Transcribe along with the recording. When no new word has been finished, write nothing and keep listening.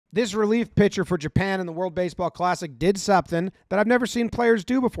This relief pitcher for Japan in the World Baseball Classic did something that I've never seen players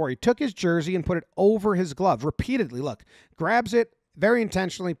do before. He took his jersey and put it over his glove repeatedly. Look, grabs it very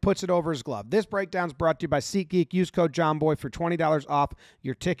intentionally, puts it over his glove. This breakdown is brought to you by SeatGeek. Use code Jomboy for $20 off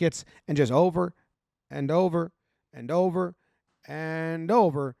your tickets, and just over and over and over and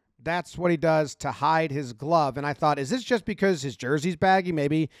over. That's what he does to hide his glove. And I thought, is this just because his jersey's baggy?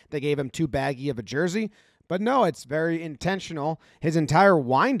 Maybe they gave him too baggy of a jersey. But no, it's very intentional. His entire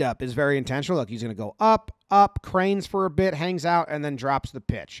windup is very intentional. Look, he's going to go up, cranes for a bit, hangs out, and then drops the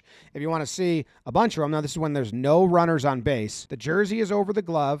pitch. If you want to see a bunch of them, now this is when there's no runners on base. The jersey is over the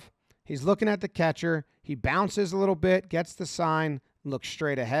glove. He's looking at the catcher. He bounces a little bit, gets the sign, looks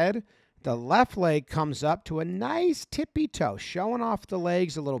straight ahead. The left leg comes up to a nice tippy toe, showing off the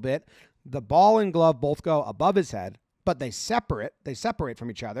legs a little bit. The ball and glove both go above his head, but they separate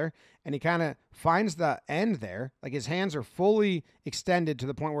from each other, and he kind of finds the end there. Like his hands are fully extended to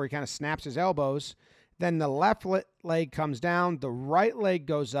the point where he kind of snaps his elbows. Then the left leg comes down, the right leg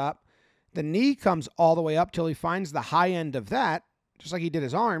goes up, the knee comes all the way up till he finds the high end of that, just like he did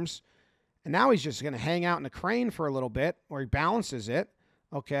his arms. And now he's just going to hang out in a crane for a little bit where he balances it.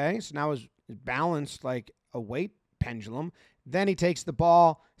 Okay, so now it's balanced like a weight pendulum. Then he takes the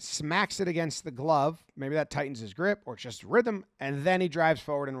ball, smacks it against the glove. Maybe that tightens his grip or it's just rhythm. And then he drives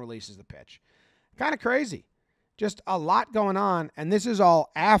forward and releases the pitch. Kind of crazy. Just a lot going on. And this is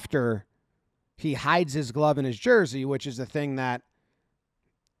all after he hides his glove in his jersey, which is the thing that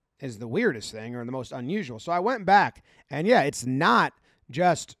is the weirdest thing or the most unusual. So I went back and yeah, it's not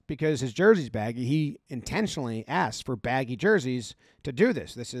just because his jersey's baggy. He intentionally asked for baggy jerseys to do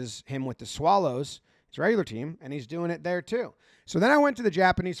this. This is him with the Swallows, his regular team, and he's doing it there too. So then I went to the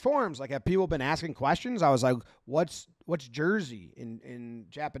Japanese forums. Like, have people been asking questions? I was like, what's jersey in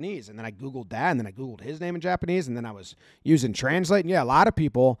Japanese? And then I Googled that, and then I Googled his name in Japanese, and then I was using Translate. And yeah, a lot of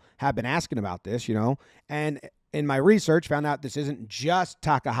people have been asking about this, you know. And in my research, found out this isn't just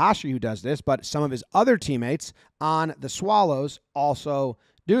Takahashi who does this, but some of his other teammates on the Swallows also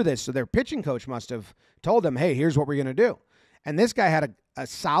do this. So their pitching coach must have told them, hey, here's what we're going to do. And this guy had a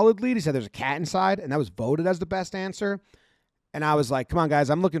solid lead. He said there's a cat inside, and that was voted as the best answer. And I was like, come on, guys,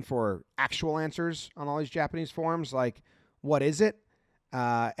 I'm looking for actual answers on all these Japanese forums. Like, what is it?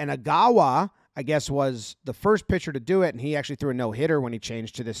 And Agawa, I guess, was the first pitcher to do it, and he actually threw a no-hitter when he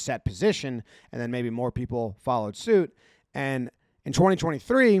changed to this set position, and then maybe more people followed suit. And in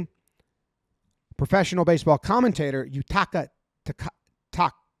 2023, professional baseball commentator Yutaka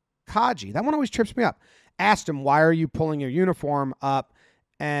Takagi, that one always trips me up, asked him, why are you pulling your uniform up,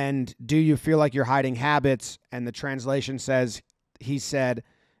 and do you feel like you're hiding habits? And the translation says, he said,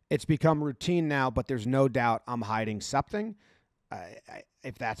 it's become routine now, but there's no doubt I'm hiding something.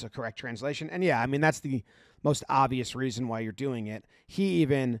 If that's a correct translation. And yeah, I mean, that's the most obvious reason why you're doing it. He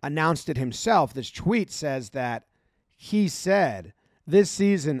even announced it himself. This tweet says that he said, this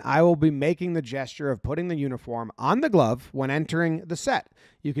season, I will be making the gesture of putting the uniform on the glove when entering the set.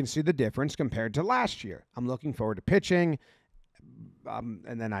 You can see the difference compared to last year. I'm looking forward to pitching.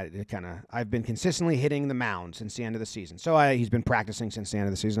 And then I've been consistently hitting the mound since the end of the season. So he's been practicing since the end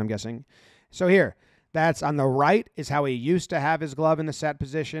of the season, I'm guessing. So here, that's on the right is how he used to have his glove in the set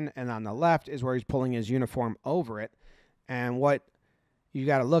position, and on the left is where he's pulling his uniform over it. And what you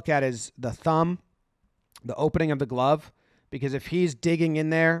got to look at is the thumb, the opening of the glove, because if he's digging in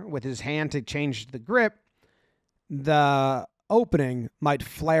there with his hand to change the grip, the opening might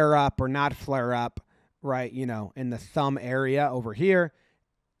flare up or not flare up, right, you know, in the thumb area over here.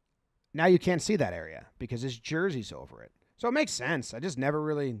 Now you can't see that area because his jersey's over it. So it makes sense. I just never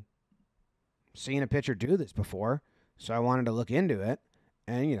really seen a pitcher do this before, so I wanted to look into it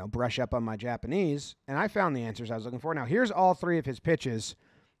and, you know, brush up on my Japanese, and I found the answers I was looking for. Now, here's all three of his pitches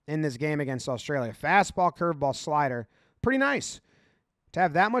in this game against Australia. Fastball, curveball, slider. Pretty nice to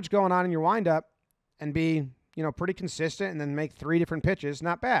have that much going on in your windup and be, you know, pretty consistent and then make three different pitches.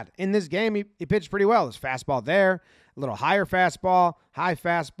 Not bad. In this game, he pitched pretty well. His fastball there, a little higher fastball, high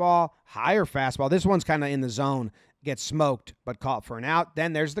fastball, higher fastball. This one's kind of in the zone, gets smoked, but caught for an out.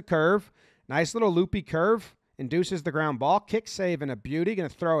 Then there's the curve. Nice little loopy curve. Induces the ground ball. Kick save and a beauty. Going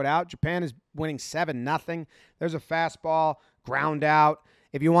to throw it out. Japan is winning 7-0. There's a fastball. Ground out.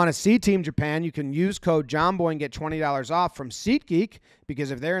 If you want to see Team Japan, you can use code JOMBOY and get $20 off from SeatGeek, because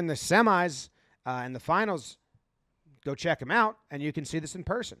if they're in the semis and the finals, go check them out, and you can see this in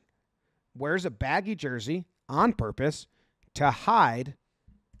person. Wears a baggy jersey on purpose to hide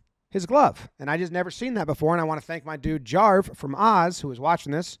his glove. And I just never seen that before, and I want to thank my dude Jarv from Oz, who was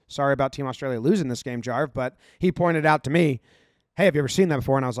watching this. Sorry about Team Australia losing this game, Jarv, but he pointed out to me, hey, have you ever seen that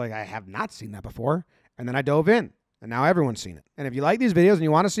before? And I was like, I have not seen that before. And then I dove in. And now everyone's seen it. And if you like these videos and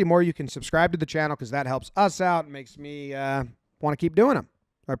you want to see more, you can subscribe to the channel because that helps us out and makes me want to keep doing them.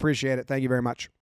 I appreciate it. Thank you very much.